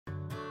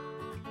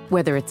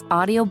Whether it's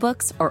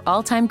audiobooks or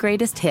all-time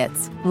greatest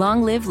hits,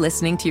 long live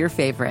listening to your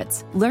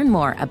favorites. Learn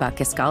more about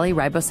Kisqali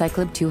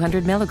Ribociclib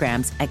 200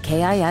 milligrams at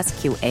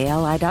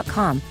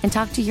KISQALI.com and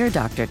talk to your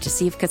doctor to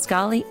see if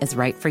Kisqali is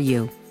right for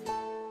you.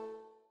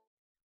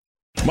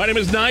 My name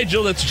is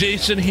Nigel. That's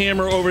Jason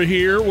Hammer over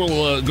here.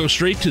 We'll go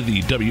straight to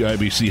the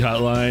WIBC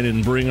hotline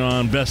and bring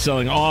on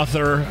best-selling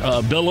author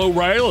Bill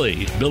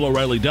O'Reilly.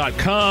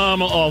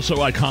 BillO'Reilly.com, also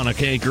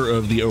iconic anchor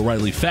of the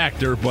O'Reilly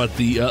Factor, but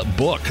the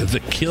book,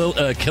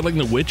 Killing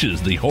the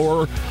Witches, The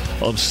Horror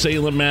of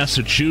Salem,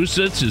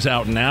 Massachusetts, is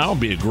out now.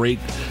 Be a great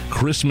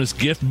Christmas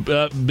gift.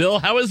 Bill,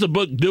 how is the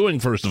book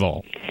doing, first of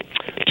all?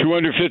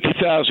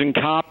 250,000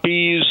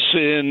 copies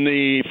in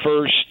the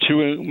first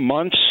 2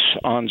 months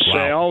on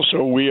sale. Wow.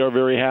 So we are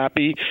very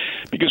happy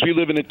because we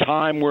live in a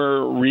time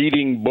where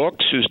reading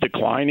books is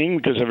declining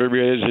because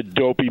everybody has a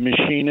dopey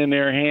machine in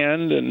their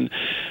hand and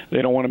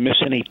they don't want to miss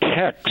any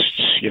texts,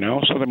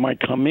 so they might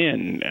come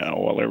in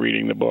while they're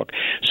reading the book.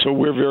 So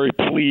we're very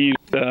pleased.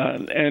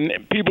 And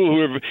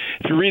people if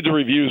you read the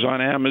reviews on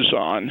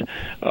Amazon,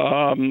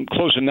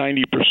 close to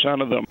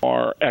 90% of them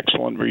are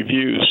excellent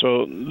reviews.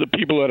 So the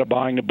people that are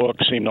buying the book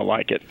seem to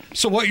like it.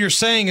 So what you're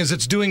saying is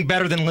it's doing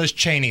better than Liz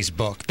Cheney's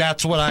book.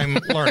 That's what I'm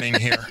learning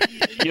here.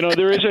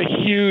 There is a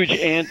huge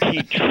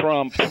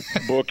anti-Trump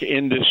book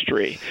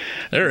industry.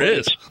 There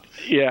is.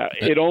 Yeah,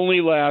 it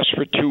only lasts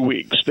for 2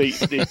 weeks. They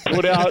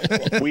put out,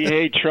 we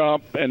hate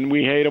Trump and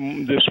we hate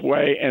him this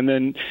way, and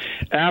then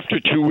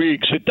after 2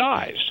 weeks it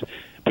dies.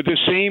 But the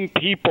same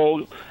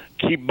people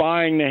keep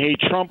buying the hate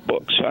Trump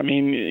books. I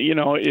mean,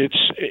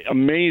 it's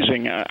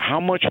amazing. How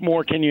much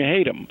more can you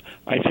hate him?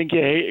 I think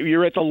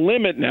you're at the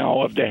limit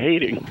now of the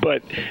hating,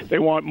 but they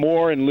want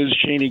more, and Liz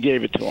Cheney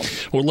gave it to them.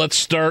 Well, let's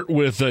start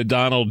with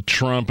Donald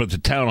Trump at the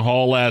town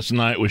hall last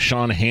night with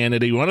Sean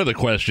Hannity. One of the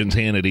questions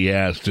Hannity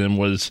asked him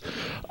was,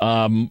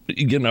 will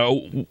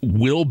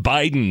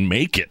Biden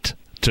make it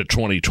to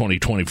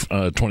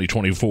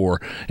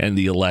 2024 and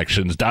the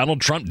elections?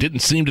 Donald Trump didn't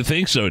seem to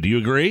think so. Do you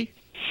agree?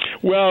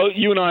 Well,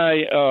 you and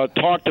I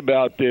talked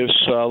about this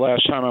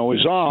last time I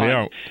was on.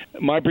 Yeah.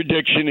 My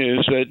prediction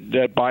is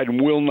that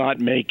Biden will not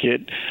make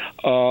it,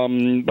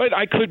 but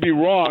I could be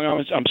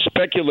wrong. I'm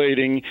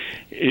speculating.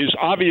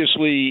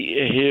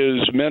 Obviously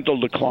his mental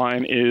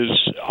decline is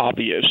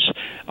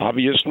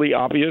obviously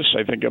obvious.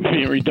 I think I'm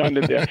being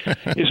redundant there.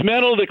 His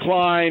mental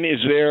decline is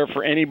there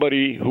for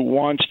anybody who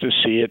wants to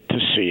see it,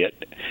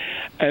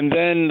 and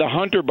then the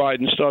Hunter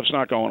Biden stuff's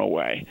not going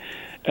away.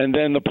 And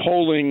then the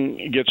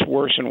polling gets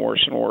worse and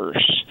worse and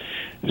worse.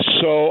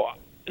 So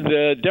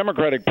the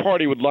Democratic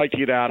Party would like to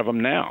get out of him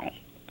now,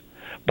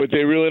 but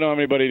they really don't have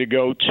anybody to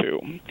go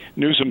to.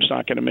 Newsom's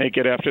not going to make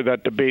it after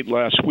that debate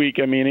last week.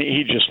 I mean,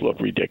 he just looked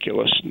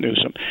ridiculous,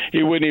 Newsom.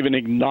 He wouldn't even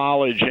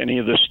acknowledge any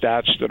of the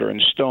stats that are in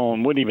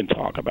stone, wouldn't even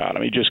talk about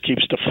them. He just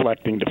keeps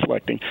deflecting.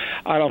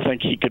 I don't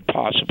think he could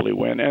possibly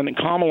win. And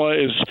Kamala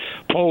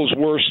polls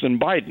worse than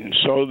Biden,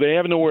 so they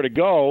have nowhere to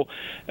go,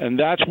 and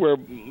that's where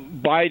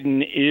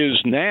Biden is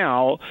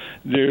now.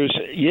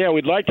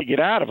 We'd like to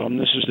get out of him.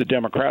 This is the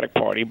Democratic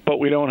Party, but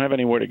we don't have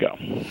anywhere to go.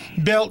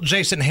 Bill,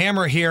 Jason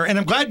Hammer here, and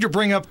I'm glad you're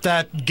bringing up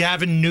that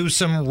Gavin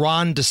Newsom,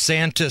 Ron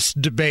DeSantis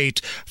debate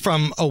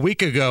from a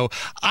week ago.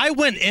 I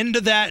went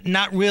into that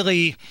not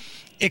really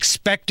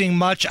expecting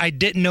much. I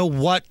didn't know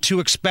what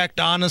to expect,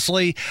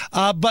 honestly.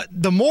 But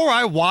the more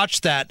I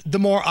watched that, the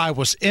more I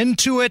was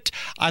into it.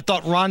 I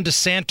thought Ron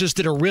DeSantis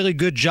did a really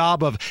good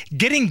job of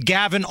getting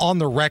Gavin on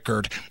the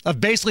record,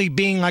 of basically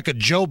being like a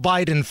Joe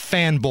Biden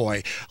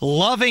fanboy,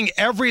 loving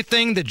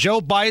everything that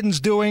Joe Biden's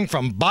doing,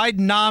 from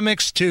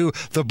Bidenomics to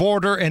the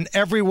border and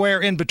everywhere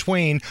in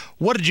between.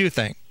 What did you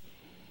think?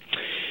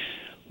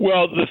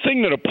 Well, the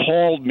thing that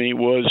appalled me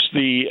was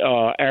the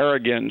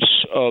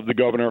arrogance of the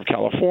governor of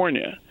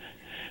California.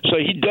 So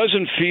he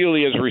doesn't feel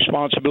he has a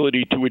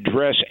responsibility to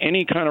address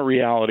any kind of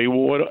reality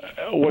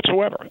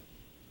whatsoever.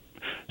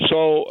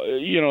 So,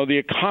 the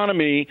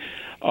economy,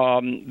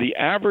 the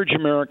average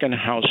American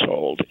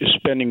household is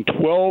spending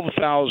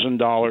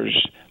 $12,000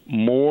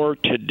 more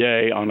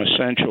today on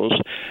essentials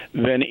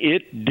than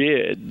it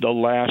did the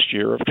last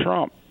year of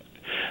Trump.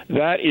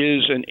 That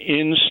is an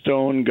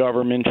in-stone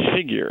government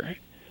figure.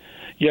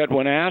 Yet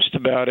when asked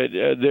about it,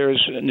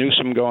 there's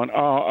Newsom going,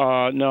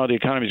 no, the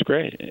economy's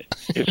great.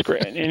 It's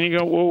great. And you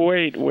go, well,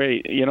 wait.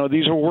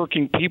 These are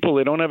working people.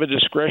 They don't have a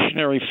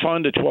discretionary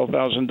fund of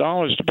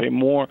 $12,000 to pay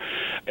more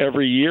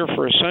every year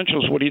for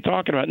essentials. What are you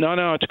talking about?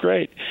 No, it's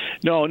great.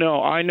 No,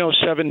 I know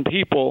 7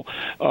 people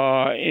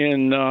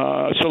in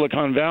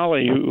Silicon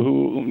Valley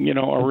who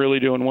are really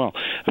doing well.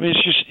 I mean,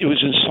 it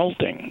was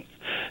insulting.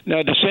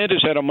 Now,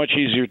 DeSantis had a much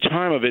easier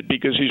time of it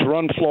because he's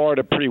run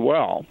Florida pretty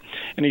well,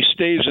 and he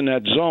stays in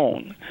that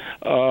zone.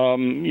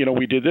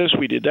 We did this,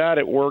 we did that,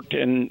 it worked,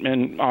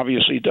 and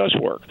obviously it does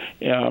work.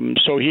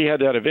 So he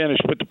had that advantage.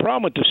 But the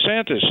problem with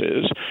DeSantis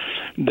is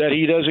that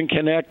he doesn't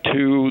connect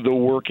to the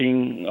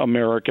working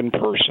American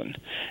person.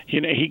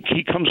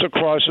 He comes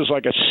across as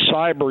like a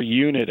cyber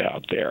unit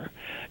out there,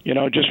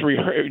 just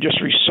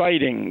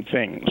reciting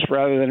things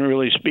rather than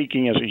really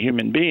speaking as a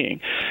human being.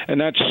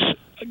 And that's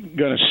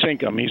going to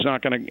sink him. He's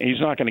not going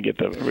to get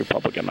the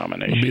Republican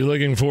nomination. We'll be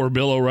looking for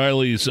Bill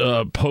O'Reilly's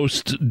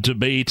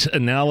post-debate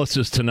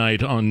analysis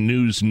tonight on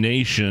News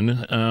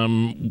Nation.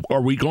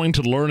 Are we going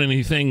to learn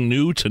anything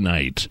new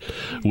tonight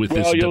with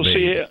this debate? You'll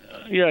see.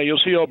 Yeah, you'll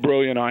see how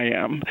brilliant I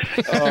am.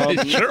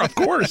 Sure, of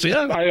course,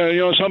 yeah.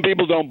 Some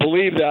people don't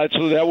believe that,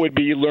 so that would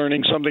be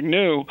learning something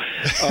new.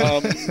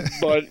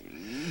 But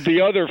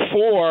the other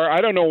four,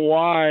 I don't know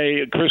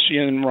why Christie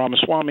and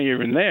Ramaswamy are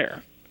even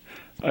there.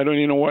 I don't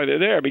even know why they're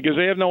there, because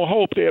they have no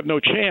hope. They have no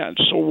chance.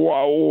 So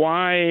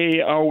why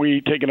are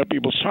we taking up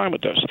people's time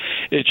with this?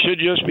 It should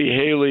just be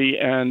Haley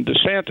and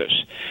DeSantis.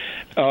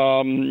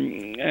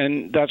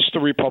 And that's the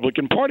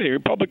Republican Party. The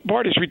Republican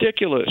Party is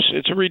ridiculous.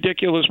 It's a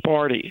ridiculous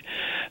party.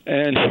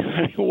 And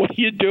what are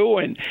you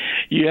doing?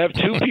 You have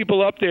two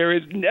people up there.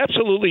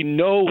 Absolutely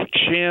no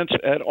chance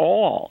at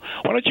all.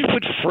 Why don't you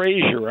put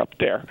Frazier up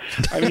there?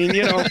 I mean,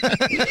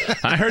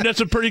 I heard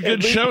that's a pretty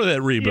good show, that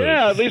reboot.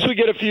 Yeah, at least we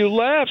get a few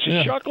laughs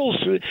and chuckles.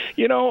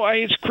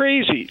 It's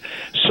crazy.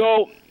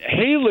 So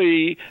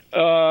Haley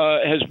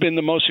has been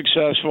the most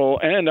successful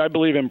and, I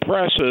believe,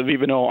 impressive,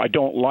 even though I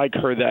don't like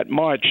her that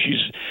much.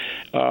 She's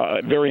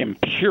very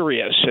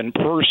imperious in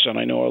person.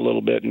 I know a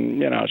little bit,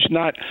 and she's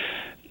not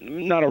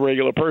a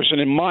regular person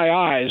in my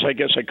eyes. I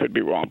guess I could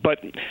be wrong,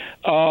 but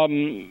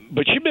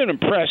she's been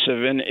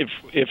impressive. And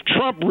if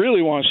Trump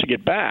really wants to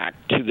get back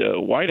to the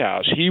White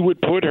House, he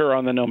would put her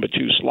on the number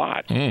 2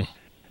 slot.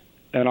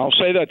 And I'll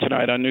say that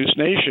tonight on News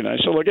Nation. I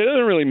said, look, it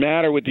doesn't really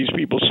matter what these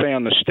people say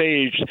on the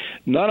stage.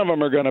 None of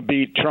them are going to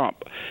beat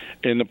Trump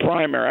in the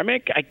primary. I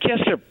mean, I guess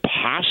there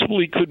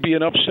possibly could be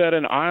an upset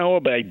in Iowa,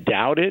 but I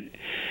doubt it.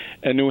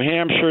 And New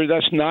Hampshire,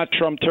 that's not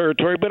Trump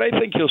territory, but I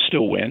think he'll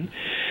still win.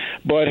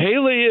 But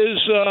Haley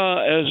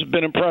has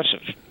been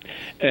impressive.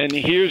 And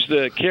here's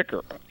the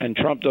kicker, and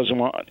Trump doesn't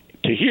want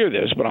to hear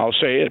this, but I'll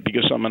say it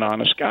because I'm an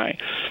honest guy.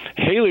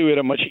 Haley would have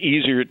a much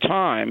easier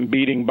time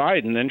beating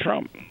Biden than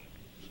Trump.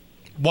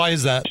 Why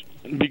is that?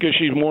 Because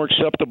she's more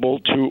acceptable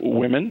to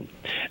women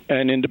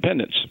and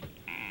independents.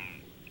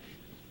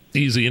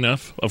 Easy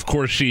enough. Of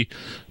course, she,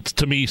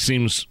 to me,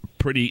 seems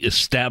pretty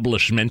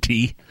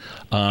establishment-y.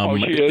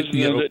 She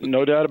is,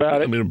 no doubt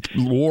about it. I mean,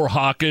 war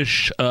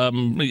hawkish,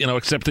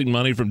 accepting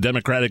money from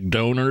Democratic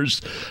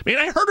donors. I mean,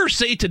 I heard her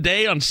say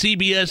today on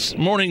CBS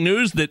Morning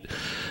News that,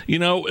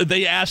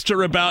 they asked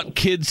her about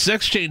kids'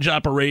 sex change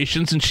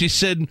operations, and she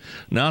said,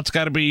 no, it's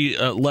got to be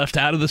left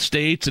out of the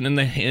states and in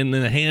the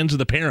hands of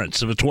the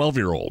parents of a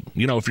 12-year-old.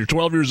 If you're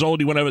 12 years old,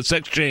 you want to have a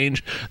sex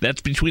change,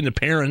 that's between the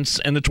parents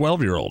and the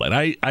 12-year-old. And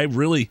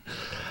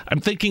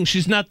I'm thinking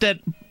she's not that.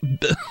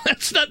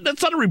 That's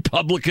not a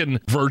Republican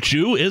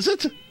virtue, is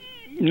it?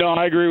 No,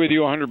 I agree with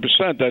you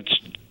 100%. That's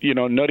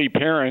nutty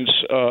parents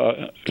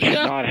should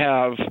not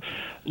have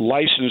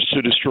license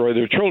to destroy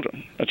their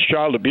children. That's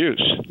child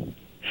abuse.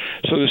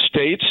 So the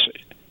states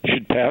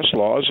should pass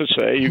laws that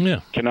say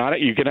you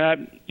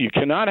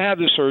cannot have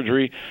the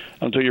surgery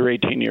until you're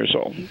 18 years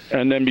old,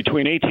 and then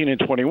between 18 and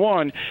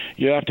 21,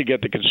 you have to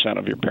get the consent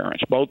of your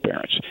parents, both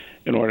parents,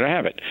 in order to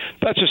have it.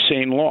 That's a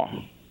sane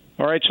law.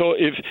 All right, so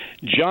if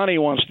Johnny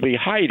wants to be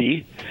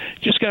Heidi,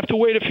 just have to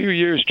wait a few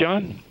years,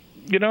 John.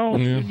 You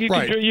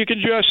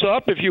can dress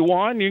up if you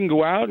want. You can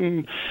go out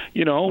and,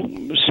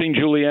 sing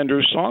Julie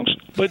Andrews songs,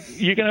 but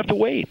you're going to have to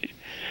wait.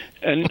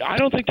 And I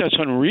don't think that's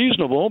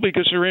unreasonable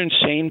because they're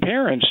insane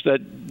parents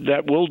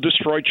that will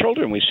destroy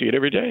children. We see it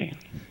every day.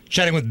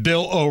 Chatting with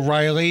Bill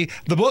O'Reilly.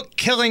 The book,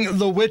 Killing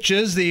the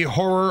Witches, The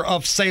Horror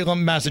of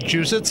Salem,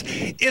 Massachusetts.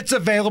 It's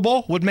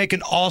available. Would make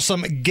an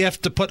awesome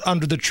gift to put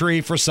under the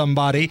tree for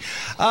somebody.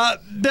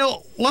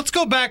 Bill, let's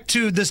go back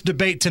to this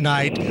debate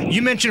tonight.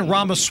 You mentioned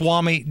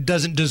Ramaswamy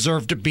doesn't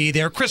deserve to be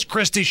there. Chris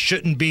Christie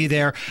shouldn't be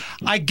there.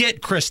 I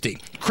get Christie.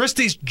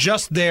 Christie's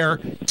just there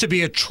to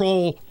be a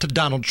troll to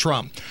Donald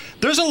Trump.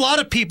 There's a lot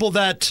of people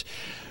that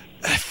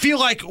feel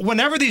like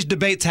whenever these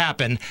debates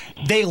happen,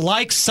 they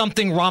like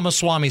something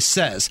Ramaswamy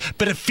says.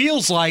 But it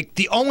feels like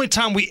the only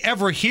time we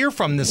ever hear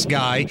from this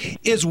guy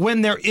is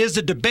when there is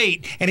a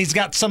debate and he's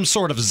got some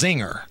sort of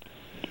zinger.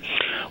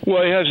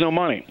 Well, he has no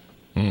money.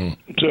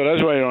 So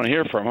that's why I don't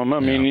hear from him. I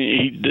mean,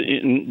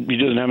 he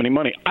doesn't have any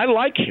money. I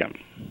like him.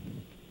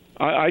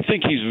 I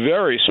think he's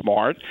very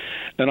smart,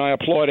 and I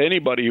applaud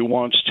anybody who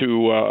wants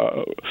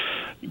to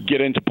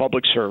get into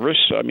public service.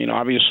 I mean,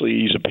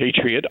 obviously, he's a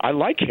patriot. I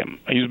like him.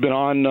 He's been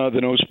on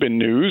the No Spin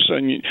News,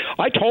 and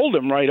I told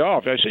him right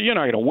off, I said, you're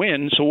not going to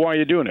win, so why are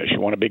you doing this? You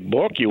want a big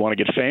book? You want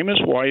to get famous?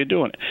 Why are you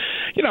doing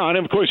it? And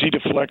of course, he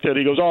deflected.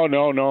 He goes, oh,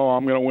 no,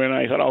 I'm going to win.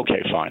 I thought,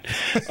 okay, fine.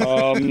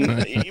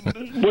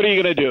 What are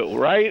you going to do,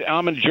 right?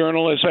 I'm a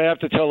journalist. I have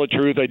to tell the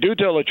truth. I do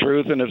tell the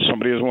truth, and if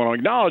somebody doesn't want to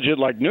acknowledge it,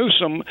 like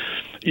Newsom,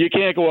 you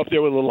can't go up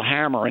there with a little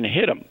hammer and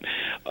hit him.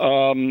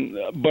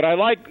 But I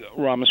like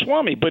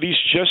Ramaswamy, but he's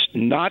just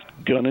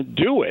not going to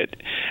do it.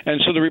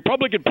 And so the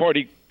Republican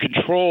Party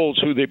controls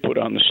who they put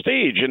on the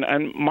stage.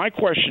 And my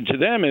question to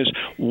them is,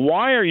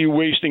 why are you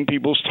wasting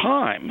people's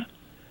time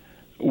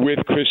with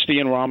Christie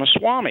and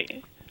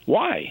Ramaswamy?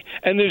 Why?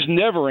 And there's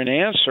never an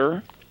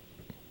answer.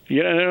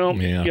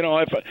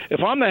 If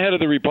I'm the head of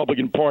the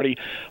Republican Party,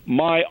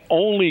 my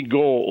only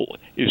goal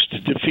is to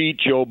defeat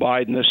Joe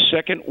Biden, the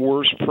second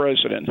worst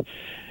president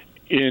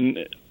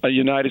in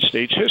United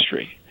States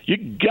history. You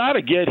got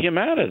to get him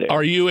out of there.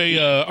 Are you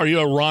a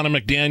Ronna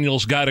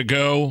McDaniel's got to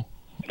go?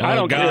 I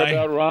don't care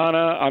about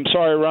Ronna. I'm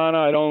sorry,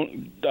 Ronna.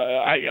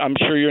 I'm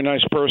sure you're a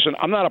nice person.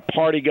 I'm not a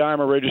party guy. I'm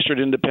a registered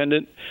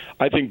independent.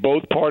 I think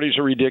both parties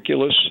are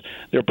ridiculous.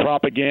 They're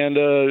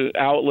propaganda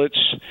outlets.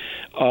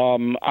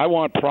 I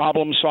want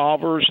problem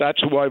solvers.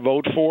 That's who I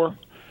vote for.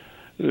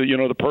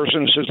 The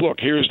person who says, look,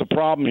 here's the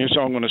problem. Here's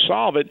how I'm going to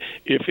solve it.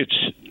 If it's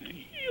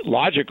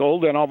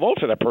logical, then I'll vote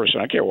for that person.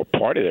 I don't care what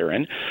party they're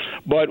in.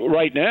 But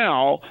right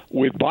now,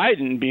 with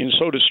Biden being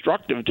so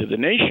destructive to the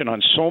nation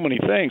on so many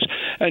things,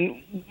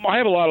 and I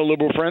have a lot of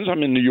liberal friends.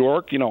 I'm in New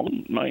York, and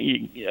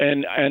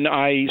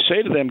I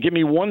say to them, give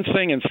me one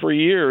thing in 3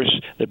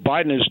 years that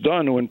Biden has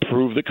done to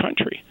improve the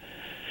country.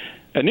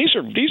 And these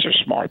are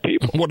smart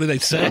people. What do they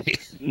say?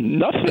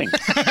 Nothing.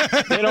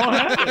 They don't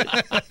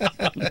have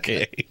it.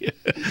 Okay.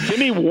 Give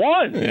me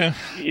one. Yeah.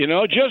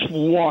 Just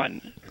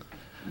one.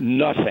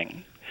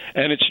 Nothing.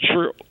 And it's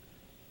true.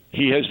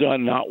 He has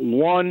done not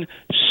one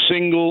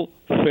single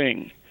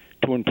thing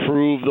to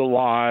improve the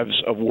lives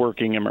of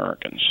working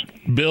Americans.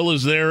 Bill,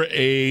 is there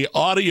a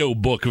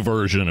audiobook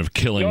version of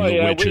Killing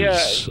the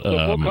Witches? The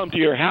book come to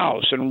your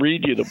house and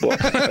read you the book.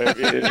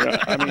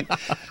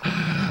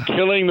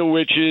 Killing the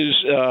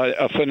Witches,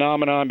 a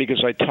phenomenon,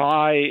 because I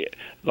tie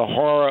the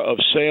horror of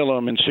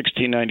Salem in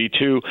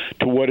 1692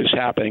 to what is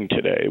happening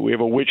today. We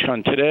have a witch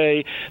hunt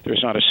today.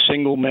 There's not a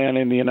single man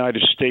in the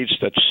United States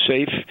that's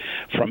safe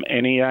from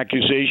any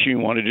accusation. You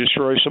want to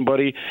destroy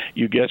somebody,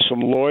 you get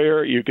some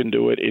lawyer, you can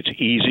do it. It's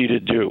easy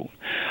to do.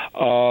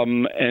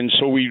 And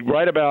so we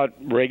write about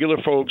regular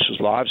folks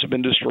whose lives have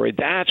been destroyed.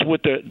 That's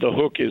what the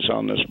hook is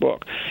on this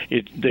book.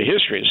 The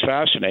history is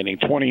fascinating.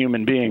 20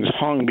 human beings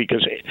hung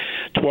because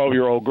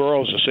 12-year-old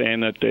girls are saying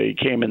that they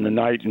came in the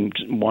night and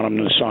want them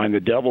to sign the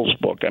devil's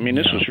book. I mean,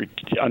 this was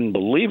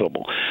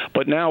unbelievable.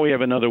 But now we have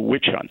another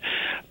witch hunt.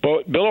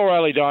 But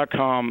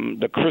BillO'Reilly.com,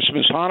 the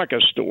Christmas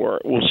Hanukkah store,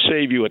 will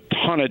save you a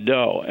ton of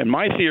dough. And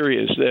my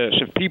theory is this.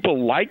 If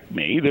people like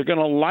me, they're going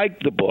to like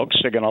the books.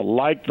 They're going to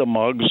like the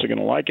mugs. They're going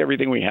to like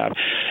everything we have.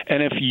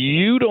 And if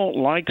you don't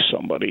like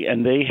somebody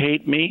and they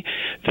hate me,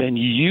 then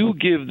you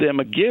give them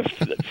a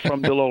gift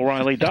from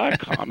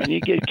BillO'Reilly.com. And you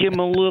give them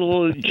a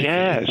little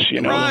jazz,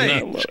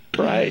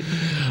 Right.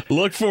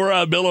 Look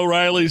for Bill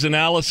O'Reilly's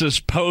analysis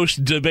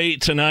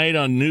post-debate tonight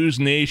on News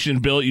Nation.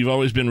 Bill, you've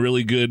always been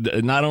really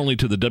good, not only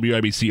to the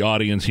WIBC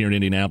audience here in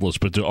Indianapolis,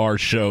 but to our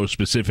show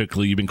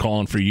specifically. You've been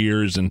calling for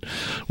years, and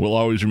we'll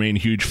always remain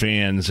huge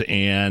fans.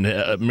 And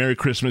Merry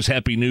Christmas,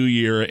 Happy New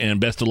Year, and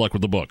best of luck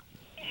with the book.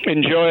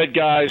 Enjoy it,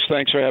 guys.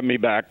 Thanks for having me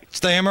back. It's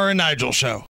the Hammer and Nigel Show.